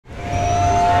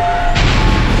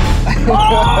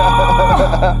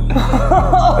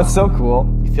That's so cool.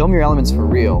 You film your elements for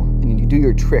real, and you do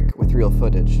your trick with real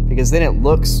footage, because then it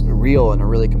looks real in a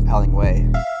really compelling way.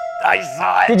 I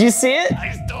saw it. Did you see it?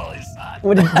 I totally saw it.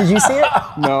 What, did you see it?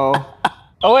 No.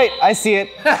 Oh wait, I see it.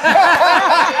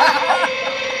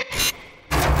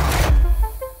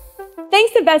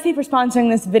 Thanks to Vessi for sponsoring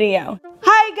this video.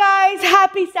 Hi guys,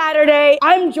 happy Saturday.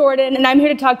 I'm Jordan and I'm here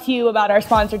to talk to you about our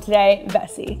sponsor today,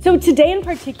 Vessi. So today in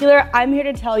particular, I'm here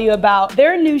to tell you about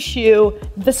their new shoe,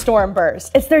 the Stormburst.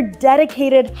 It's their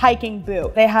dedicated hiking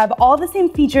boot. They have all the same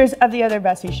features of the other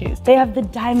Vessi shoes. They have the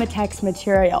Dymatex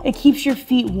material. It keeps your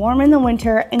feet warm in the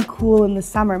winter and cool in the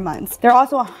summer months. They're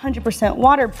also 100%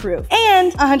 waterproof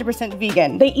and 100%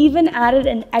 vegan. They even added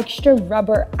an extra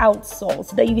rubber outsole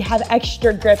so that you have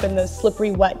extra grip in those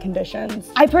slippery wet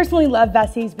conditions. I personally love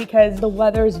Vessi's because the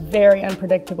weather is very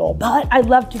unpredictable, but I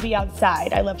love to be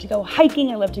outside. I love to go hiking,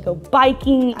 I love to go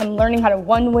biking, I'm learning how to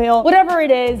one wheel. Whatever it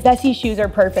is, Vessi shoes are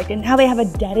perfect, and now they have a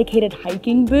dedicated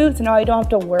hiking boot, so now I don't have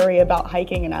to worry about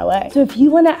hiking in LA. So if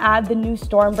you want to add the new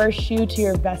Stormburst shoe to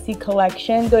your Vessi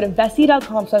collection, go to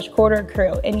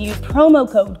vessi.com/quartercrew and use promo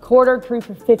code quartercrew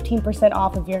for 15%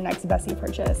 off of your next Vessi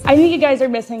purchase. I think you guys are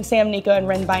missing Sam, Niko, and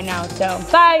Wren by now, so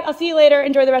bye, I'll see you later.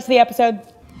 Enjoy the rest of the episode.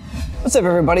 What's up,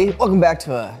 everybody? Welcome back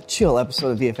to a chill episode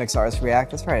of VFX Artists React.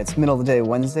 That's right, it's middle of the day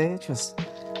Wednesday. It's just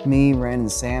me, Wren,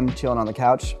 and Sam chilling on the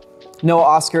couch. No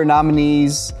Oscar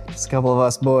nominees, just a couple of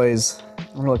us boys.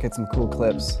 We're gonna look at some cool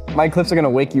clips. My clips are gonna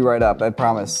wake you right up, I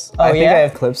promise. Oh, I think yeah? I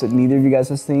have clips that neither of you guys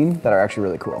have seen that are actually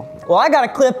really cool. Well, I got a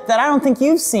clip that I don't think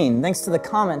you've seen, thanks to the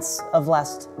comments of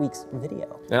last week's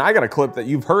video. And I got a clip that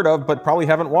you've heard of, but probably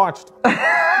haven't watched. All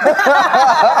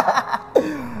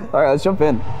right, let's jump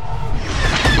in.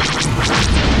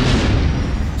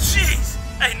 Jeez.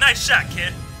 Hey, nice shot,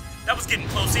 kid. That was getting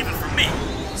close even for me.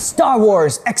 Star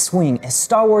Wars X-Wing, a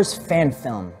Star Wars fan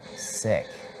film. Sick.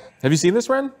 Have you seen this,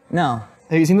 Wren? No.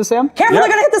 Have you seen this, Sam? Careful, Yeah. they're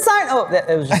gonna hit the sign! Oh,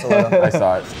 it was just a logo. I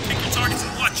saw it. Pick your targets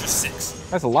and watch your six.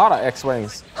 That's a lot of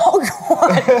X-Wings. Oh,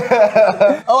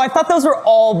 God. Oh, I thought those were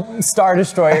all Star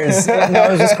Destroyers. No,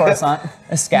 it was just Coruscant.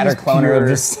 A scatter cloner of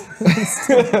just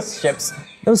ships.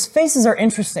 Those faces are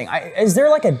interesting. Is there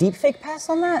like a deepfake pass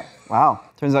on that? Wow,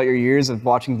 turns out your years of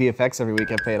watching VFX every week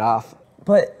have paid off.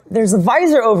 But there's a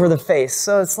visor over the face,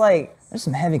 so it's like, there's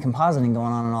some heavy compositing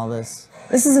going on in all this.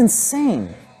 This is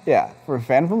insane. Yeah, for a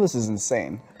fan film, this is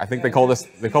insane. I think they call this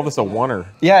a oneer.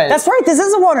 Yeah, That's right, this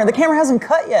is a oneer. The camera hasn't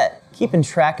cut yet. Keeping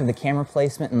track of the camera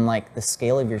placement and like the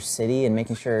scale of your city and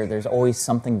making sure there's always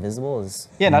something visible is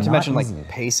not to mention easy. like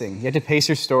pacing. You have to pace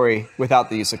your story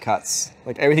without the use of cuts.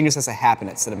 Like everything just has to happen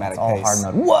at cinematic all pace.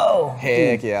 hard mode. Whoa!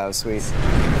 Heck yeah, that was sweet.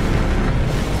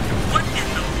 What in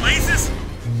the blazes?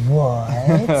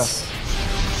 What?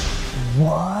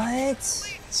 What?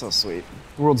 So sweet.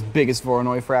 The world's biggest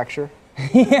Voronoi fracture.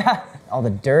 Yeah. All the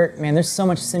dirt. Man, there's so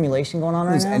much simulation going on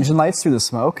right There's now. engine lights through the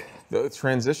smoke. The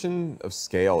transition of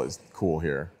scale is cool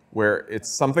here, where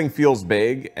something feels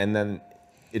big and then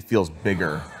it feels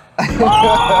bigger.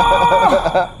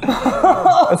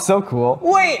 That's so cool.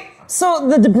 Wait, so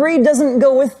the debris doesn't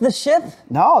go with the ship?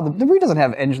 No, the debris doesn't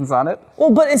have engines on it.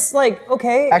 Well, but it's like,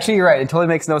 okay. Actually, you're right. It totally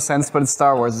makes no sense, but it's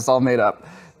Star Wars. It's all made up.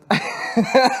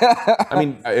 I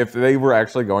mean, if they were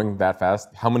actually going that fast,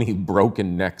 how many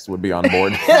broken necks would be on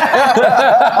board?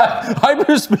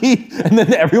 Hyperspeed, and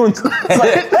then everyone's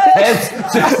heads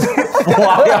just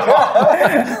fly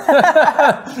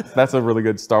off. That's a really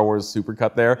good Star Wars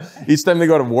supercut there. Each time they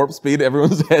go to warp speed,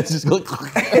 everyone's heads just go.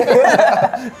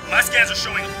 My scans are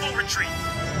showing a full retreat.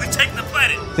 We've taken the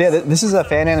planet. So yeah, this is a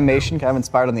fan animation kind of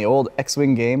inspired on the old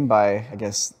X-Wing game by, I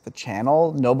guess, the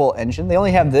channel, Noble Engine. They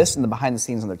only have this in the behind the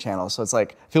scenes on their channel, so it's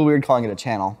like, I feel weird calling it a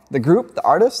channel. The group, the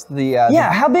artist,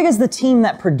 Yeah, how big is the team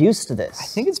that produced this? I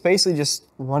think it's basically just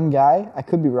one guy. I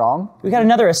could be wrong. We got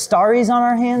another Astaris on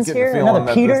our hands Getting the here, feeling another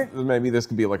that Peter. maybe this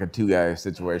could be like a two-guy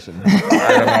situation.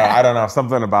 I don't know,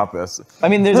 something about this. I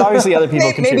mean, there's obviously other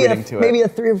people contributing to it. Maybe a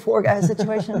 3 or 4 guy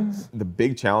situation. The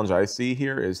big challenge I see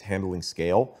here is handling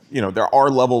scale. You know, there are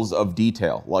levels of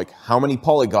detail, like how many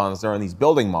polygons there are in these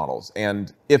building models,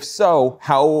 and if so,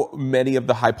 how many of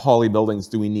the high poly buildings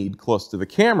do we need close to the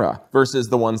camera versus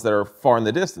the ones that are far in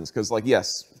the distance? Because like,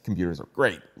 yes, computers are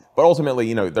great, but ultimately,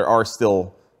 you know, there are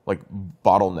still like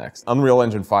bottlenecks. Unreal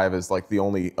Engine 5 is like the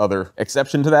only other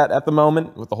exception to that at the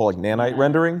moment with the whole like nanite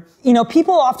rendering. You know,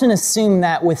 people often assume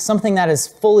that with something that is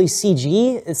fully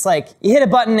CG, it's like you hit a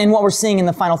button and what we're seeing in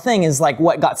the final thing is like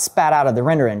what got spat out of the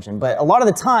render engine. But a lot of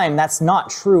the time, that's not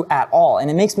true at all.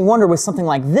 And it makes me wonder with something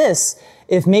like this,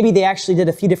 if maybe they actually did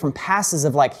a few different passes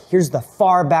of like, here's the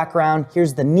far background,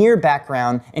 here's the near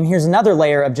background, and here's another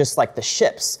layer of just like the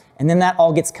ships. And then that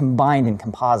all gets combined in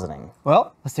compositing.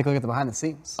 Well, let's take a look at the behind the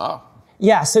scenes. Oh.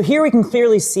 Yeah, so here we can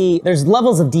clearly see there's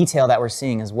levels of detail that we're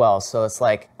seeing as well. So it's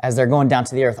like, as they're going down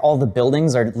to the earth, all the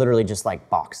buildings are literally just like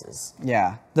boxes.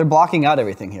 Yeah, they're blocking out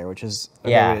everything here, which is a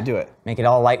good way to do it. Make it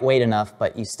all lightweight enough,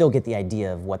 but you still get the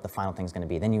idea of what the final thing's gonna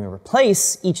be. Then you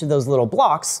replace each of those little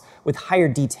blocks with higher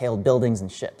detailed buildings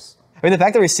and ships. I mean, the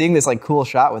fact that we're seeing this like cool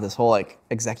shot with this whole like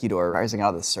executor rising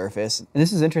out of the surface, and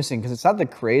this is interesting because it's not the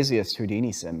craziest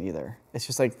Houdini sim either. It's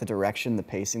just like the direction, the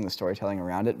pacing, the storytelling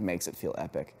around it makes it feel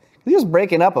epic. You're just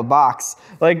breaking up a box.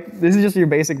 Like, this is just your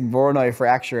basic Voronoi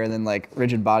fracture and then like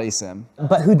rigid body sim.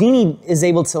 But Houdini is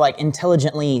able to like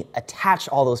intelligently attach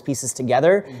all those pieces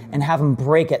together and have them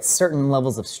break at certain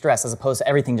levels of stress as opposed to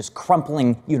everything just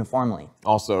crumpling uniformly.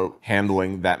 Also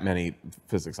handling that many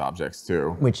physics objects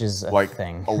too. Which is a like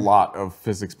thing. A lot of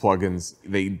physics plugins,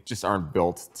 they just aren't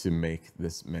built to make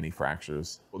this many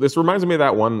fractures. Well, this reminds me of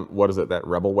that one, what is it, that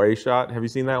Rebel Way shot? Have you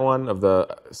seen that one of the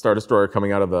Star Destroyer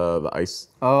coming out of the ice?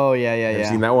 Oh, yeah, yeah, Have yeah. you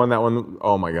seen that one? That one,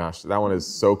 oh my gosh, that one is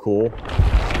so cool.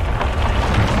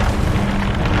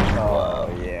 Oh,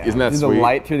 yeah. Isn't that See sweet? the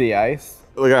light through the ice?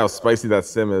 Look at how spicy that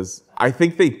sim is. I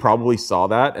think they probably saw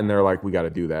that and they're like, we gotta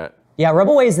do that. Yeah,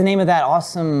 Rebel Way is the name of that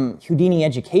awesome Houdini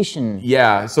education.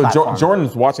 Yeah, so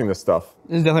Jordan's watching this stuff.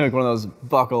 This is definitely like one of those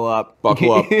buckle up.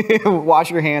 Buckle up.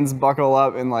 Wash your hands, buckle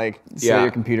up, and like sit at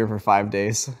your computer for 5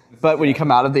 days. But when you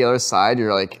come out of the other side,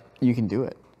 you're like, you can do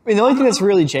it. I mean, the only thing that's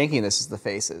really janky in this is the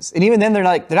faces. And even then, they're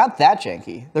not that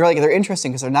janky. They're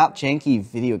interesting because they're not janky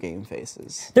video game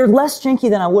faces. They're less janky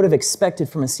than I would have expected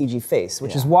from a CG face,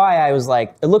 which is why I was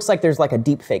like, it looks like there's like a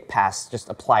deep fake pass just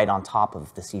applied on top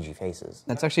of the CG faces.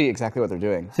 That's actually exactly what they're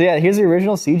doing. So yeah, here's the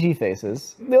original CG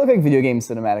faces. They look like video game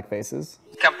cinematic faces.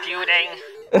 Computing.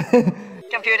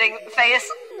 Computing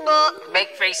face.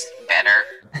 Make face better.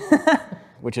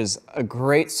 Which is a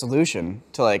great solution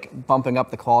to like bumping up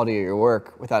the quality of your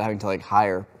work without having to like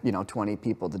hire, 20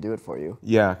 people to do it for you.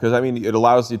 Yeah, because I mean, it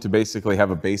allows you to basically have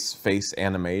a base face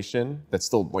animation that's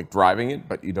still like driving it,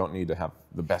 but you don't need to have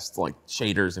the best like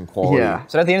shaders and quality. Yeah.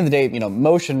 So at the end of the day,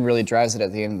 motion really drives it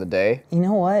at the end of the day. You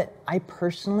know what? I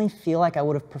personally feel like I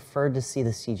would have preferred to see the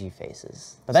CG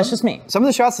faces, but that's just me. Some of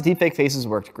the shots, the deepfake faces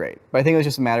worked great, but I think it was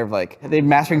just a matter of like, they're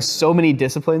mastering so many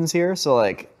disciplines here, so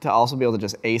like to also be able to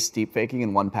just ace deepfaking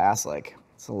in one pass, like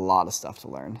it's a lot of stuff to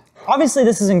learn. Obviously,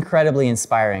 this is incredibly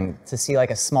inspiring to see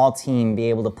like a small team be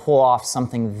able to pull off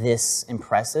something this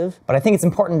impressive. But I think it's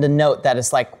important to note that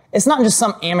it's not just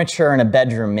some amateur in a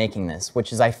bedroom making this,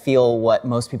 which is I feel what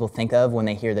most people think of when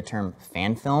they hear the term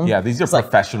fan film. Yeah, these are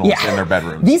professionals in their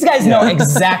bedrooms. These guys know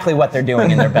exactly what they're doing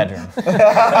in their bedroom.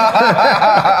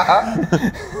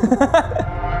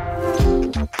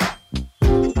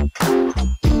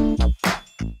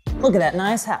 Look at that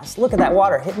nice house. Look at that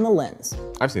water hitting the lens.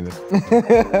 I've seen this.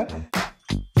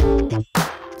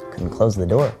 Couldn't close the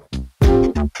door.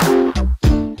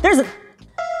 There's a...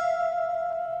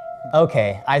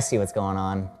 Okay, I see what's going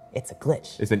on. It's a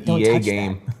glitch. It's an Don't EA touch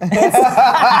game.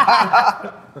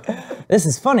 This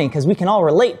is funny because we can all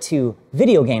relate to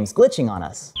video games glitching on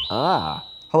us. Ah.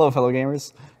 Hello, fellow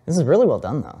gamers. This is really well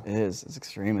done though. It is. It's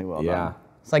extremely well Yeah. done.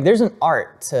 It's like there's an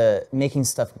art to making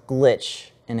stuff glitch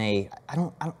in a, I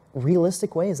don't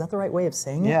realistic way? Is that the right way of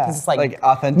saying it? Yeah, 'Cause it's like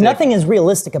authentic. Nothing is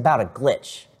realistic about a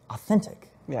glitch. Authentic.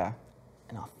 Yeah.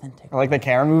 And authentic. I like the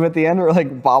camera move at the end where it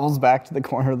like bobbles back to the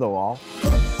corner of the wall.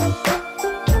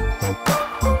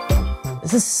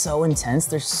 This is so intense.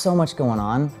 There's so much going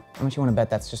on. How much you want to bet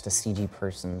that's just a CG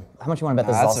person? How much you want to bet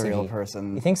this is all That's CG? a real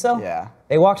person. You think so? Yeah.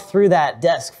 They walked through that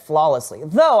desk flawlessly.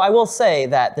 Though I will say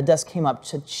that the desk came up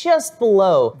to just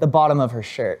below the bottom of her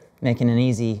shirt, making an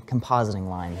easy compositing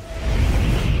line.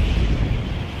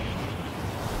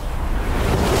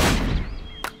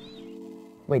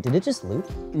 Wait, did it just loop?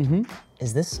 Mm-hmm.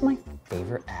 Is this my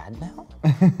favorite ad now?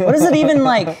 What is it even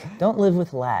like? Don't live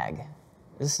with lag.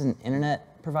 Is this an internet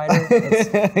provider?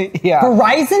 Yeah.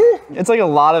 Verizon? It's like a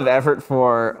lot of effort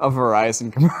for a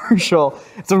Verizon commercial.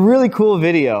 It's a really cool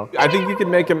video. I think you can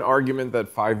make an argument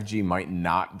that 5G might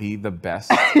not be the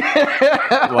best,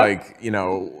 like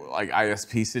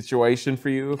ISP situation for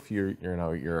you if you're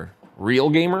a real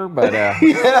gamer, but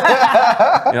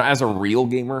as a real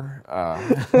gamer.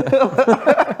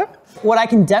 What I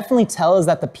can definitely tell is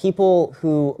that the people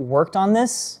who worked on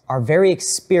this are very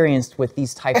experienced with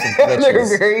these types of glitches.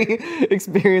 They're very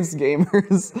experienced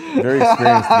gamers. Very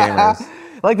experienced gamers.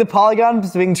 Like the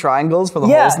polygons being triangles for the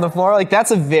holes in the floor, like that's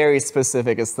a very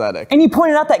specific aesthetic. And you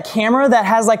pointed out that camera that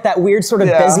has like that weird sort of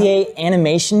Bezier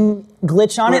animation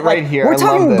glitch on it. Right like, here, we're I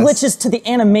talking love this. glitches to the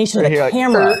animation of the Like,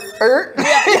 camera.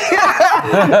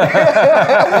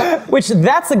 Which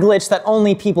that's a glitch that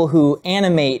only people who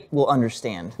animate will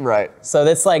understand. Right. So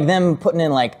that's like them putting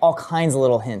in like all kinds of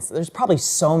little hints. There's probably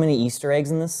so many Easter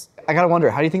eggs in this. I gotta wonder,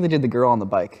 how do you think they did the girl on the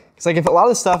bike? It's like if a lot of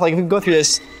the stuff, like if we go through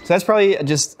this, so that's probably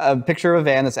just a picture of a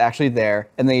van that's actually there,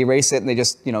 and they erase it and they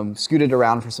just, you know, scoot it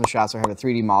around for some shots or have a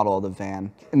 3D model of the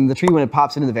van. And the tree, when it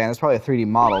pops into the van, it's probably a 3D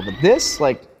model. But this,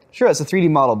 like, sure, it's a 3D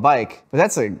model bike, but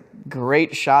that's a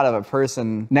great shot of a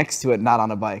person next to it, not on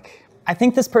a bike. I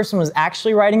think this person was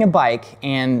actually riding a bike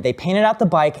and they painted out the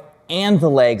bike and the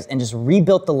legs and just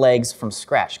rebuilt the legs from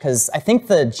scratch. Because I think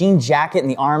the jean jacket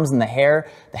and the arms and the hair,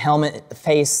 the helmet, the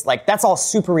face, like that's all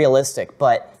super realistic.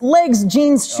 But legs,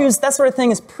 jeans, shoes, that sort of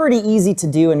thing is pretty easy to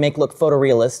do and make look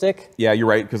photorealistic. Yeah, you're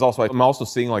right. Because also I'm also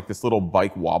seeing like this little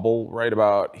bike wobble right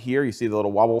about here. You see the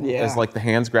little wobble as like the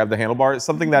hands grab the handlebar. It's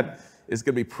something that is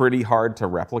going to be pretty hard to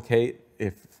replicate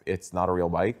if it's not a real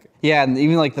bike. Yeah, and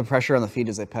even like the pressure on the feet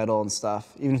as they pedal and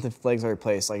stuff, even if the legs are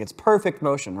replaced, like it's perfect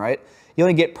motion, right? You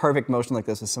only get perfect motion like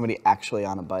this with somebody actually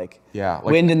on a bike. Yeah. Like,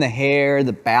 wind in the hair,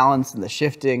 the balance and the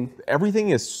shifting. Everything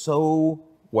is so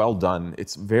well done.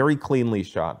 It's very cleanly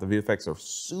shot. The VFX are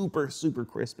super, super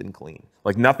crisp and clean.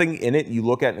 Like nothing in it you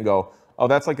look at and go, oh,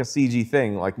 that's like a CG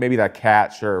thing. Like maybe that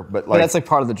cat, sure, but like. But that's like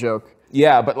part of the joke.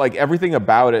 Yeah, but like everything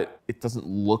about it, it doesn't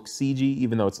look CG,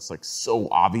 even though it's just like so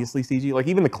obviously CG. Like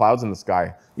even the clouds in the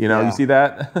sky, you know, you see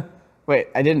that? Wait,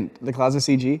 I didn't. The clouds are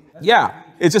CG? Yeah,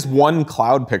 it's just one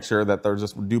cloud picture that they're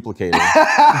just duplicating.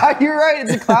 You're right,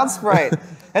 it's a cloud sprite.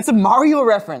 That's a Mario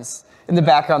reference in the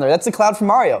background there. That's the cloud from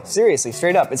Mario. Seriously,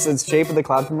 straight up. It's the shape of the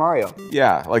cloud from Mario.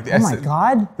 Yeah, like Oh my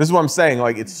God. This is what I'm saying,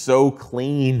 like it's so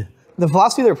clean. The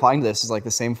philosophy they're applying to this is like the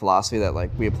same philosophy that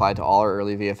like we applied to all our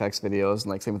early VFX videos, and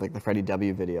like same with like the Freddie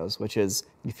W videos, which is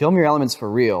you film your elements for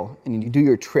real and you do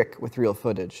your trick with real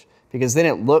footage, because then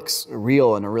it looks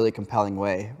real in a really compelling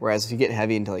way. Whereas if you get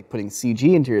heavy into like putting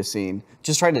CG into your scene,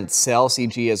 just trying to sell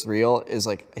CG as real is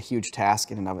like a huge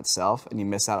task in and of itself, and you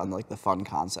miss out on like the fun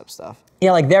concept stuff.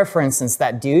 Yeah, like there, for instance,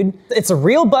 that dude, it's a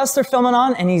real bus they're filming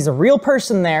on and he's a real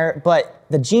person there, but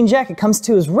the jean jacket comes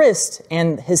to his wrist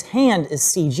and his hand is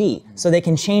CG. So they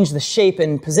can change the shape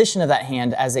and position of that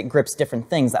hand as it grips different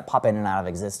things that pop in and out of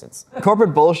existence.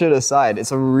 Corporate bullshit aside,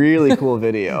 it's a really cool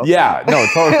video. Yeah, no,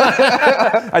 totally.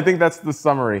 I think that's the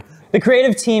summary. The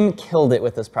creative team killed it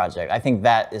with this project. I think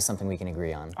that is something we can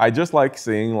agree on. I just like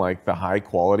seeing like the high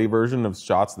quality version of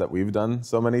shots that we've done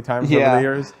so many times over the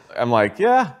years. I'm like,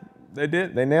 yeah, they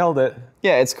did, they nailed it.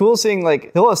 Yeah, it's cool seeing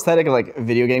like the whole aesthetic of like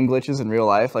video game glitches in real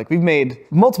life. Like we've made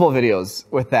multiple videos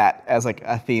with that as like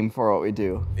a theme for what we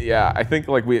do. Yeah, I think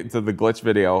like to the glitch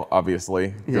video,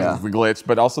 obviously, Yeah. the glitch,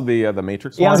 but also the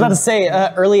Matrix one. Yeah, I was about to say,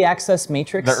 early access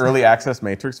Matrix. The early access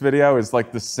Matrix video is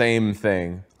like the same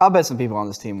thing. I'll bet some people on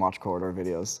this team watch Corridor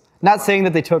videos. Not saying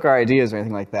that they took our ideas or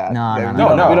anything like that. No, They- no, we no.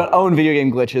 don't- No. We don't own video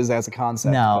game glitches as a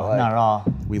concept. No, but, like, not at all.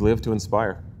 We live to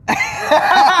inspire.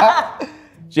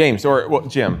 James, or well,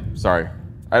 Jim, sorry.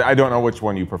 I don't know which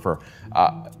one you prefer.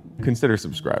 Consider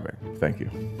subscribing. Thank you.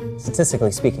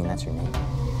 Statistically speaking, that's your name.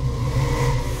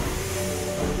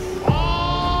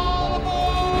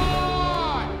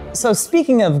 So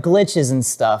speaking of glitches and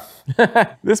stuff,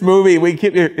 This movie, we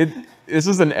keep this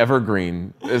is an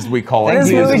evergreen, as we call it. this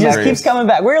It is movie just evergreen. keeps coming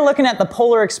back. We're looking at the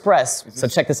Polar Express, so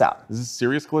check this out. Is this a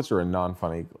serious glitch or a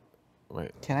non-funny?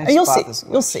 Wait. Can I You'll spot see. this?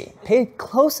 You'll see. Pay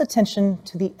close attention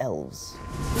to the elves.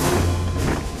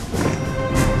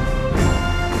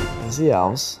 There's the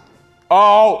elves.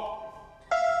 Oh,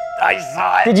 I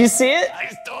saw it. Did you see it? I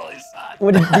totally saw it.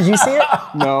 What, did you see it?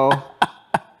 No.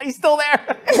 he's still there.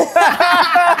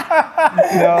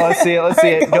 No, let's see it. Let's see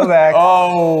it. Go back.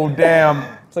 Oh,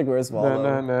 damn. It's like, where's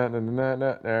Waldo?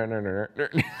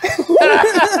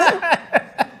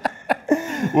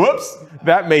 Whoops,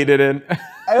 that made it in.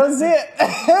 I don't see it.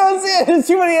 I don't see it. There's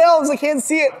too many elves. I can't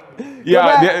see it.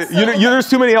 Yeah, there's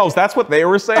too many elves. That's what they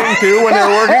were saying too when they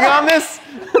were working on this.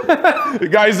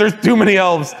 Guys, there's too many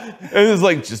elves. And it's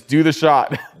like, just do the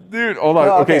shot. Dude, hold on.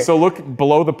 Oh, okay, okay. so look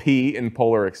below the P in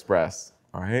Polar Express.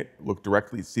 All right, look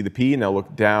directly, see the P, now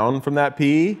look down from that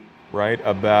P, right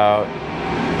about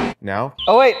now.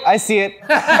 Oh, wait. I see it.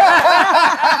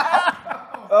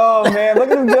 Oh, man. Look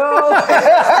at him go.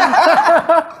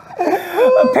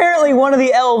 Apparently one of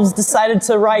the elves decided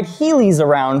to ride Heelys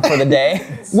around for the day.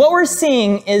 What we're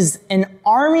seeing is an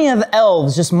army of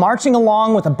elves just marching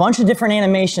along with a bunch of different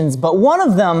animations, but one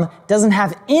of them doesn't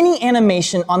have any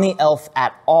animation on the elf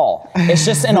at all. It's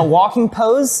just in a walking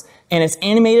pose, and it's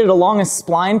animated along a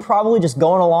spline, probably just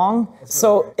going along.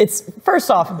 So it's,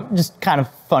 first off, just kind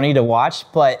of funny to watch,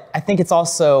 but I think it's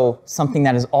also something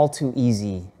that is all too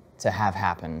easy to have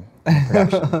happen in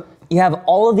production. You have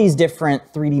all of these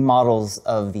different 3D models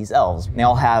of these elves. They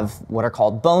all have what are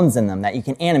called bones in them that you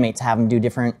can animate to have them do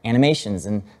different animations.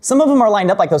 And some of them are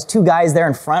lined up, like those two guys there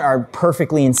in front are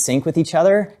perfectly in sync with each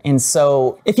other. And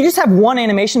so if you just have one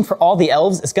animation for all the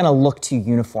elves, it's gonna look too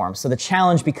uniform. So the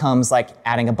challenge becomes like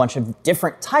adding a bunch of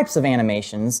different types of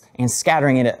animations and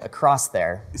scattering it across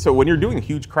there. So when you're doing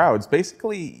huge crowds,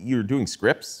 basically you're doing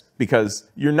scripts, because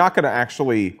you're not going to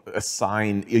actually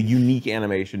assign a unique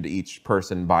animation to each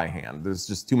person by hand. There's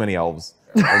just too many elves.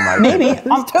 Maybe.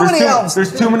 There's too many elves.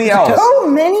 There's too many elves. So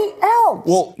many elves.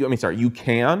 Well, I mean, sorry, you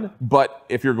can, but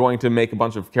if you're going to make a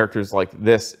bunch of characters like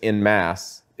this in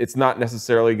mass, it's not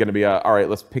necessarily going to be all right,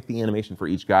 let's pick the animation for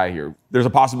each guy here. There's a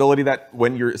possibility that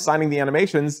when you're assigning the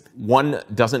animations, one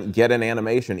doesn't get an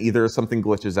animation. Either something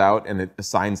glitches out and it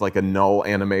assigns like a null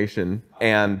animation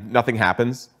and nothing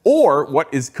happens. Or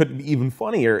what could be even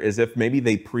funnier is if maybe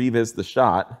they previs the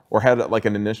shot or had like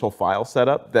an initial file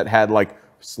setup that had like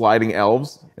sliding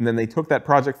elves, and then they took that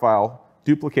project file,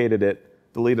 duplicated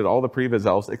it, deleted all the previs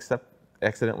elves except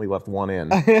accidentally left one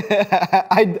in.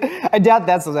 I doubt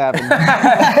that's what happened.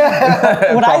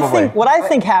 What I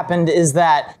think happened is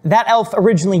that elf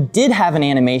originally did have an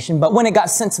animation, but when it got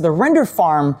sent to the render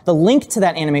farm, the link to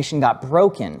that animation got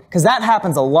broken. Because that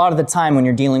happens a lot of the time when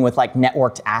you're dealing with like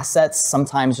networked assets.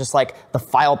 Sometimes just like the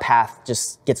file path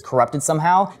just gets corrupted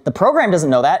somehow. The program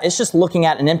doesn't know that. It's just looking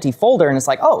at an empty folder and it's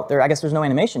like, oh, I guess there's no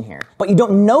animation here. But you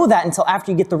don't know that until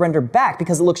after you get the render back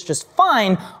because it looks just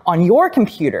fine on your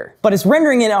computer. But it's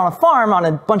rendering it on a farm on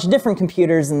a bunch of different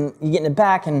computers and you're getting it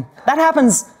back, and that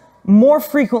happens more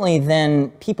frequently than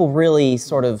people really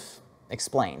sort of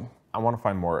explain. I want to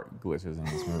find more glitches in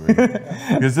this movie.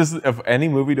 Because this is, if any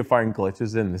movie to find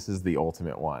glitches in, this is the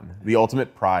ultimate one. The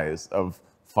ultimate prize of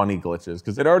funny glitches,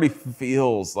 because it already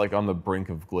feels like on the brink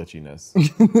of glitchiness.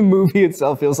 The movie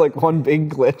itself feels like one big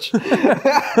glitch.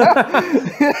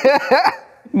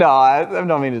 No, I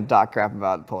don't mean to talk crap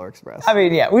about Polar Express. I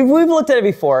mean, yeah, we've looked at it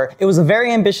before. It was a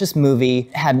very ambitious movie,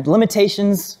 had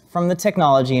limitations from the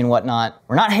technology and whatnot.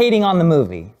 We're not hating on the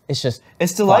movie. It's just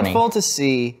It's delightful to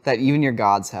see that even your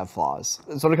gods have flaws.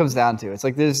 That's what it comes down to. It's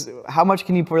like how much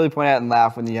can you really point at and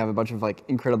laugh when you have a bunch of like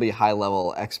incredibly high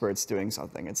level experts doing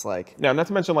something? It's like... Now, not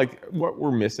to mention like what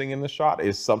we're missing in the shot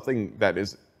is something that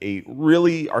is a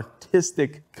really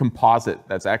artistic composite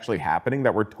that's actually happening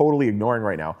that we're totally ignoring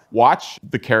right now. Watch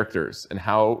the characters and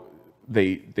how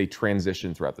they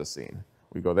transition throughout the scene.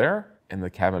 We go there and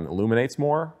the cabin illuminates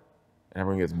more and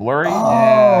everyone gets blurry.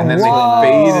 And then they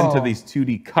fade into these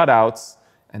 2D cutouts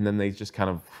and then they just kind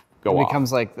of go off. It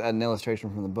becomes like an illustration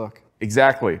from the book.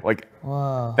 Exactly. Like,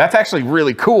 that's actually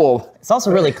really cool. It's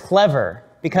also really clever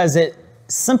because it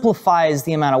simplifies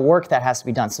the amount of work that has to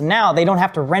be done. So now they don't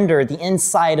have to render the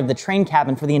inside of the train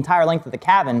cabin for the entire length of the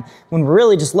cabin when we're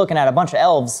really just looking at a bunch of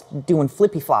elves doing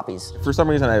flippy floppies. For some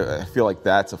reason, I feel like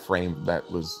that's a frame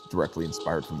that was directly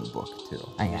inspired from the book too.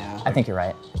 Yeah, I think you're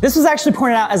right. This was actually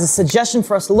pointed out as a suggestion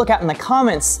for us to look at in the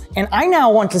comments, and I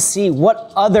now want to see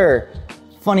what other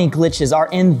funny glitches are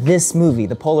in this movie,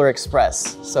 The Polar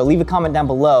Express. So leave a comment down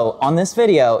below on this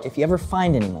video if you ever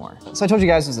find any more. So I told you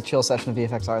guys it was a chill session of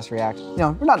VFX Artists React. You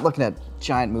know, we're not looking at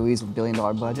giant movies with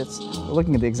billion-dollar budgets. We're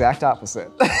looking at the exact opposite.